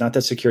heads. It's not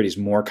that security is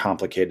more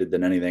complicated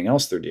than anything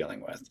else they're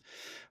dealing with.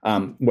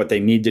 What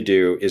they need to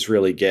do is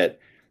really get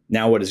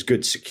now what does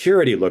good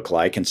security look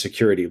like, and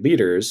security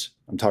leaders,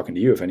 I'm talking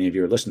to you if any of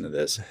you are listening to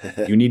this,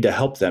 you need to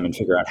help them and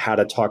figure out how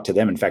to talk to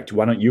them. In fact,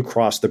 why don't you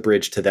cross the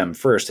bridge to them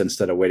first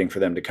instead of waiting for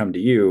them to come to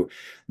you?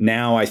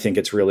 Now, I think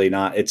it's really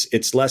not,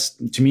 it's less,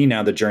 to me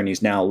now, the journey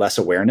is now less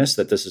awareness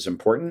that this is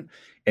important.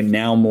 And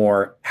now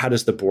more, how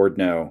does the board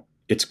know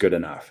it's good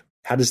enough?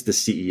 How does the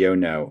CEO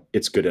know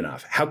it's good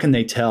enough? How can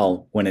they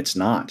tell when it's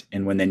not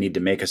and when they need to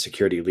make a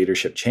security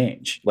leadership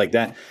change like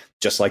that,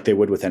 just like they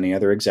would with any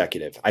other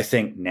executive? I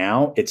think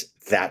now it's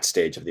that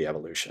stage of the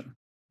evolution.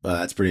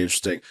 That's pretty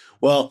interesting.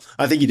 Well,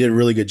 I think you did a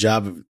really good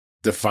job of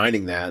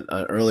defining that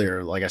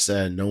earlier. Like I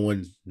said, no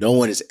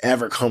one has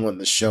ever come on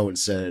the show and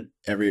said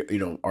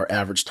our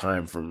average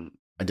time from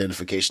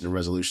identification to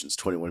resolution is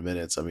 21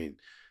 minutes. I mean,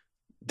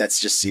 that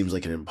just seems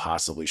like an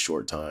impossibly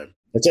short time.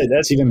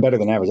 That's even better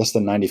than average. That's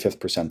the 95th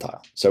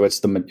percentile. So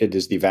it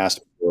is the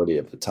vast majority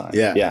of the time.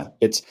 Yeah.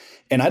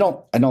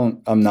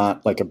 I'm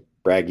not like a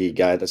braggy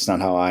guy. That's not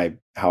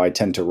how I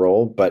tend to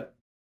roll, but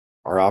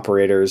our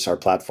operators, our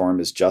platform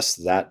is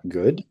just that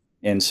good.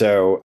 And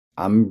so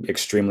I'm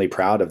extremely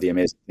proud of the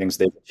amazing things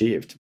they've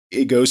achieved.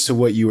 It goes to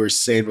what you were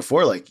saying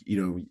before, like,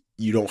 you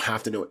don't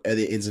have to know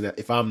the ins and outs.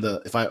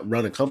 If I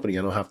run a company,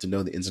 I don't have to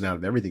know the ins and outs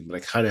of everything, but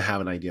I kind of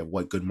have an idea of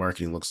what good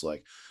marketing looks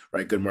like.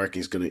 Right, good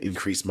marketing is going to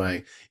increase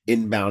my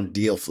inbound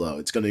deal flow.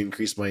 It's going to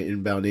increase my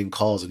inbound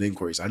calls and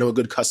inquiries. I know what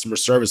good customer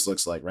service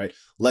looks like, right?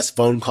 Less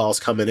phone calls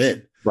coming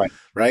in.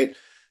 Right.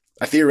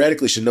 I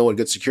theoretically should know what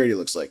good security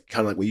looks like,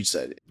 kind of like what you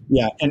said.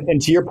 Yeah,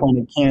 and to your point,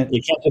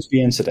 it can't just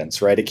be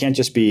incidents, right? It can't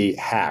just be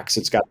hacks.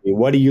 It's got to be,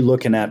 what are you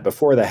looking at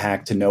before the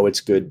hack to know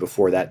it's good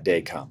before that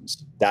day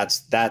comes? That's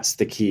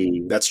the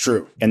key. That's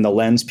true. And the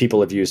lens people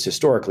have used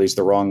historically is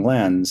the wrong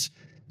lens.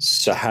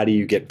 So how do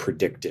you get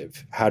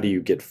predictive? How do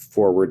you get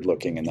forward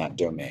looking in that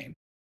domain?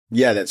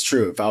 Yeah, that's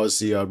true. If I was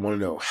CEO, I'd want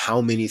to know,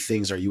 how many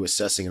things are you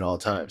assessing at all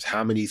times?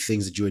 How many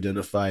things did you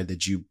identify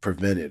that you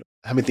prevented?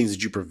 How many things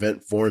did you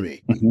prevent for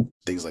me? Mm-hmm.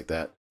 Things like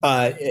that.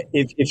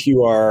 If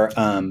you are,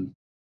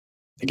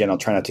 again, I'll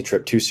try not to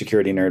trip too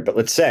security nerd, but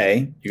let's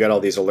say you got all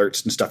these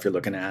alerts and stuff you're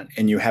looking at,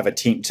 and you have a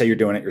team, say you're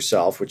doing it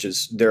yourself, which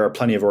is, there are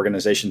plenty of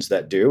organizations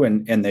that do,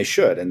 and they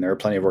should, and there are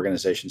plenty of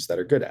organizations that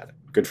are good at it.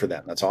 Good for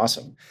them. That's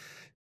awesome.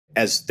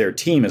 As their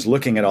team is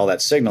looking at all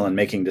that signal and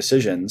making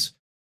decisions,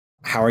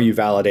 how are you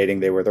validating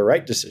they were the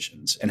right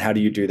decisions? And how do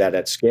you do that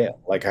at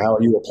scale? Like, how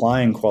are you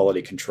applying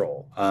quality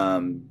control?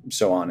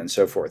 So on and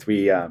so forth.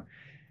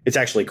 It's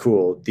actually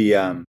cool.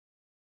 In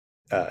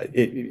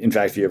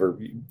fact, if you ever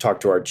talk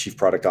to our chief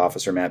product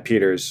officer, Matt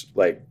Peters,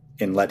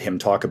 and let him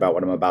talk about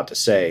what I'm about to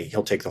say,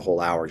 he'll take the whole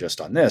hour just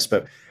on this.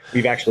 But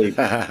we have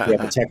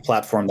a tech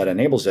platform that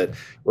enables it.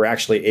 We're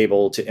actually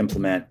able to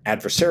implement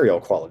adversarial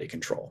quality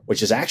control,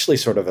 which is actually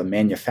sort of a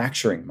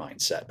manufacturing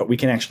mindset. But we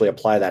can actually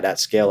apply that at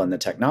scale in the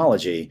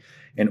technology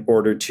in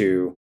order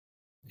to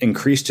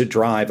increase, to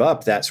drive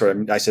up that sort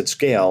of, I said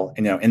scale,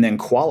 and then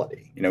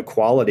quality.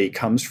 Quality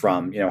comes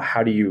from,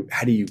 how do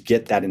you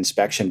get that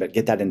inspection, but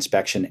get that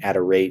inspection at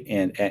a rate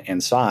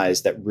and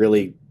size that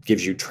really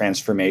gives you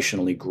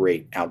transformationally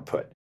great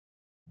output.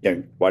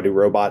 Why do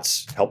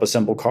robots help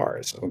assemble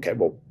cars? Okay,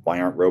 well, why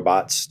aren't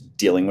robots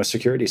dealing with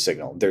security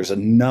signal? There's a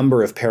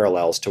number of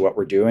parallels to what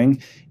we're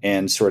doing,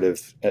 and sort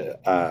of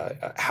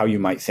how you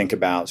might think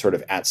about sort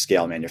of at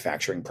scale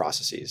manufacturing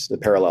processes. The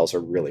parallels are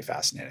really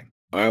fascinating.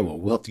 All right, well,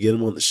 we'll have to get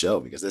him on the show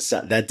because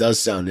that does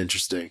sound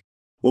interesting.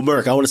 Well,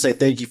 Merck, I want to say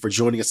thank you for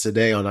joining us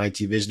today on IT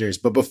Visionaries.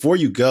 But before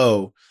you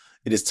go,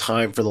 it is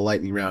time for the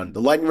lightning round.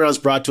 The lightning round is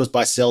brought to us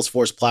by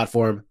Salesforce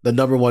Platform, the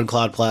 #1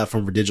 cloud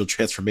platform for digital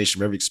transformation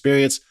for every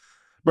experience.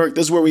 Merk,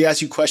 this is where we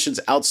ask you questions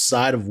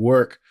outside of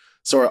work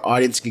so our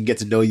audience can get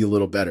to know you a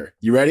little better.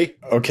 You ready?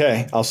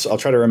 Okay. I'll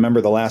try to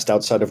remember the last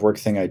outside of work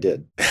thing I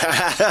did.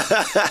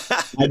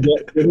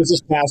 It was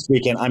this past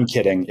weekend. I'm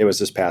kidding. It was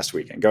this past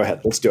weekend. Go ahead.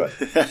 Let's do it.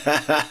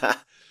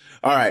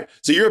 All right.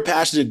 So you're a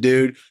passionate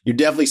dude. You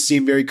definitely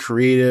seem very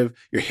creative.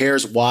 Your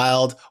hair's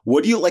wild.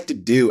 What do you like to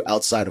do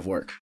outside of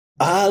work?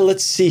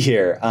 Let's see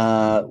here.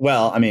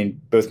 Well, I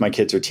mean, both my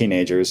kids are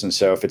teenagers. And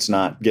so if it's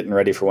not getting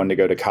ready for one to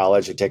go to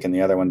college or taking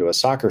the other one to a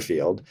soccer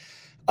field,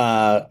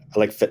 I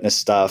like fitness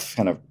stuff,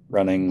 kind of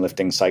running,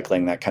 lifting,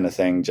 cycling, that kind of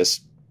thing.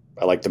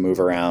 I like to move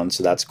around.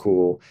 So that's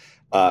cool.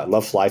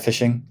 Love fly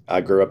fishing.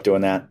 I grew up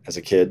doing that as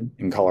a kid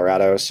in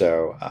Colorado.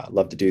 So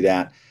love to do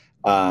that.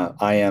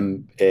 I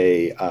am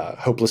a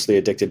hopelessly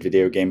addicted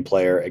video game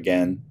player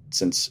again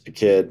since a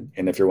kid.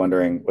 And if you're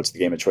wondering what's the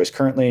game of choice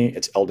currently,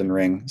 it's Elden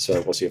Ring.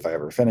 So we'll see if I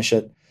ever finish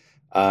it.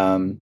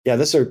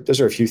 Those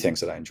are a few things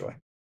that I enjoy.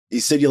 You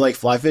said you like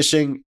fly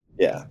fishing.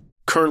 Yeah.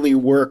 Currently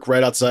work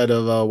right outside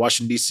of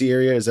Washington, D.C.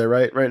 area. Is that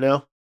right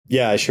now?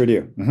 Yeah, I sure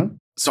do. Mm-hmm.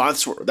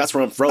 So that's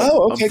where I'm from.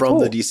 Oh, okay, I'm from cool.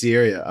 the D.C.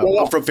 area.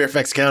 I'm from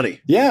Fairfax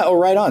County. Yeah. Oh,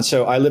 right on.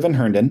 So I live in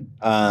Herndon.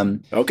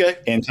 Okay.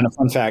 And kind of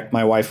fun fact,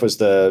 my wife was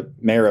the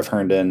mayor of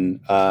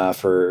Herndon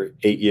for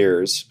 8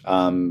 years.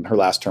 Her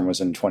last term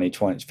was in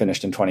 2020,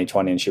 finished in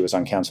 2020, and she was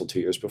on council 2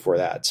 years before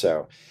that.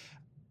 So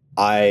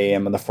I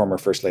am the former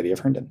first lady of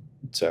Herndon.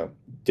 So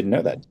didn't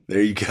know that.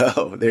 There you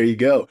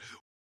go.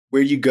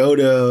 Where do you go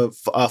to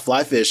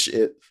fly fish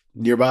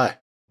nearby?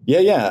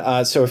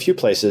 Yeah. So a few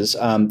places.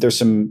 There's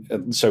some.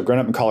 So growing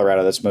up in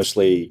Colorado, that's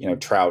mostly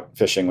trout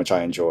fishing, which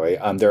I enjoy.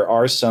 There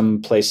are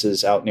some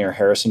places out near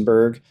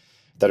Harrisonburg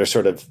that are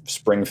sort of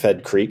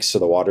spring-fed creeks, so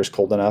the water's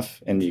cold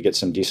enough, and you get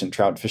some decent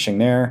trout fishing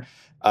there.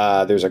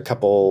 There's a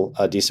couple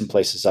decent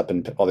places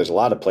there's a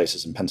lot of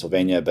places in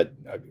Pennsylvania, but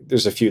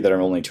there's a few that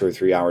are only 2 or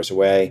 3 hours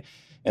away.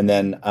 And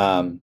then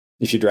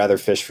if you'd rather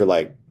fish for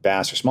like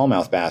bass or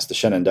smallmouth bass, the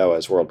Shenandoah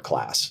is world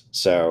class.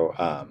 So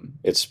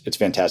it's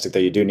fantastic, though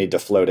you do need to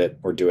float it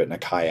or do it in a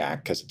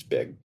kayak because it's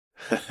big.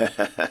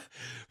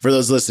 For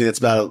those listening, it's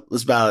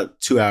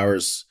about 2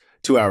 hours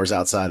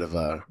outside of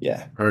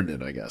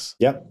Herndon, I guess.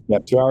 Yep,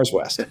 2 hours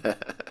west.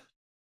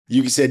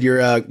 You said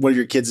one of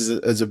your kids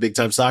is a big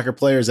time soccer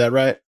player. Is that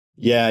right?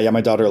 Yeah.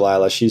 My daughter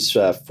Lila, she's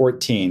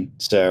 14.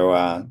 So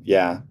I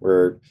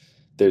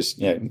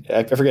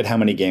forget how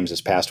many games this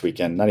past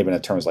weekend, not even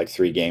in terms like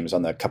 3 games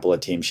on the couple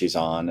of teams she's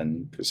on.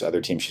 And there's other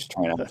teams she's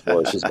trying out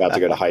for. She's about to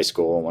go to high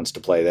school and wants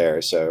to play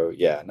there. So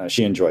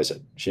she enjoys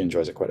it. She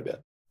enjoys it quite a bit.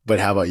 But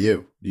how about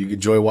you? Do you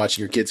enjoy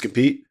watching your kids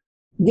compete?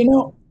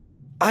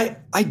 I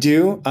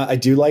do. I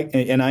do like,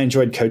 and I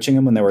enjoyed coaching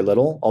them when they were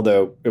little,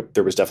 although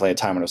there was definitely a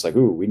time when I was like,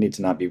 ooh, we need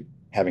to not be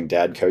having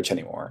dad coach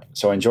anymore.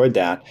 So I enjoyed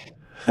that.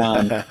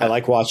 I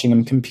like watching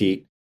them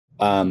compete.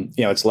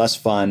 It's less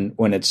fun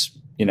when it's,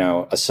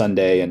 a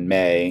Sunday in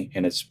May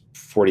and it's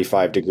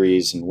 45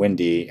 degrees and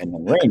windy and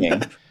then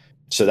raining.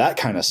 So that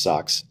kind of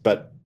sucks.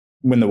 But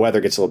when the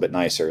weather gets a little bit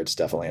nicer, it's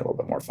definitely a little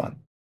bit more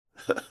fun.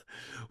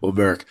 Well,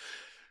 Merk,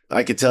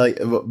 I could tell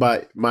you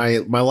my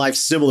life's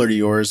similar to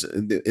yours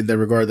in the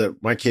regard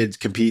that my kid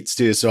competes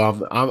too.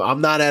 So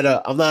I'm not at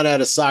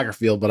a soccer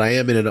field, but I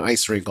am in an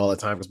ice rink all the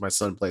time because my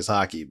son plays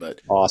hockey.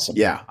 But awesome.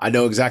 Yeah, I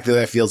know exactly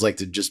what that feels like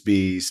to just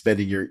be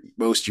spending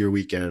most of your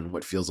weekend in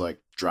what feels like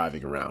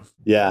driving around.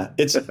 Yeah,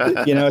 it's at the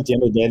end of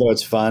the day though,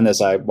 it's fun.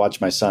 As I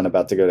watch my son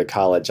about to go to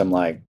college, I'm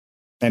like,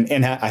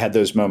 and I had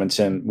those moments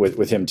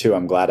with him too.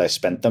 I'm glad I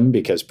spent them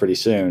because pretty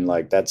soon,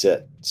 like that's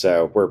it.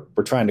 So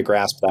we're trying to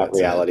grasp that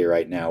reality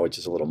right now, which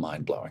is a little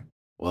mind blowing.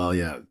 Well,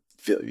 yeah.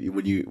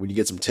 When you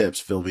get some tips,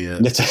 fill me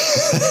in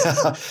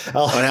on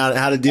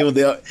how to deal with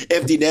the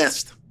empty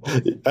nest.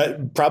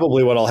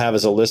 Probably what I'll have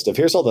is a list of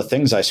here's all the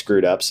things I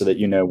screwed up so that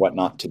you know what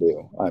not to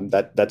do.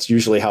 That's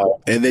usually how.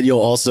 And then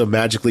you'll also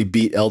magically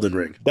beat Elden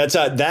Ring. That's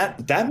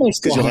that may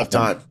still you'll have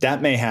time.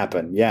 That may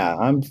happen. Yeah,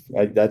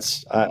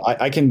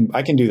 I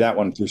can do that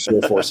one through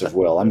sheer force of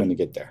will. I'm going to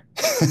get there.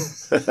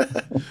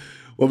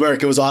 Well,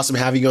 Merk, it was awesome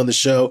having you on the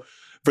show.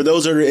 For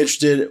those that are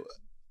interested,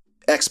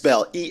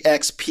 Expel,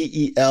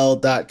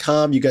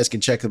 expel.com. You guys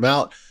can check them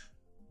out.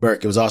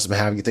 Merk, it was awesome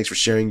having you. Thanks for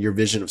sharing your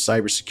vision of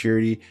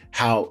cybersecurity,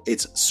 how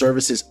it's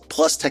services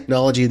plus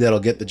technology that'll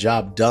get the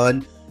job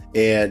done.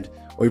 And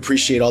we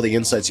appreciate all the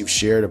insights you've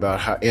shared about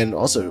how, and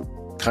also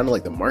kind of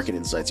like the market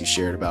insights you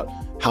shared about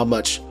how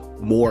much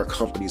more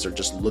companies are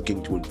just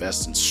looking to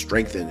invest and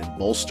strengthen and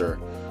bolster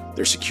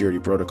their security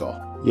protocol.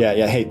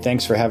 Yeah. Hey,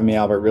 thanks for having me,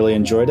 Albert. Really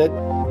enjoyed it.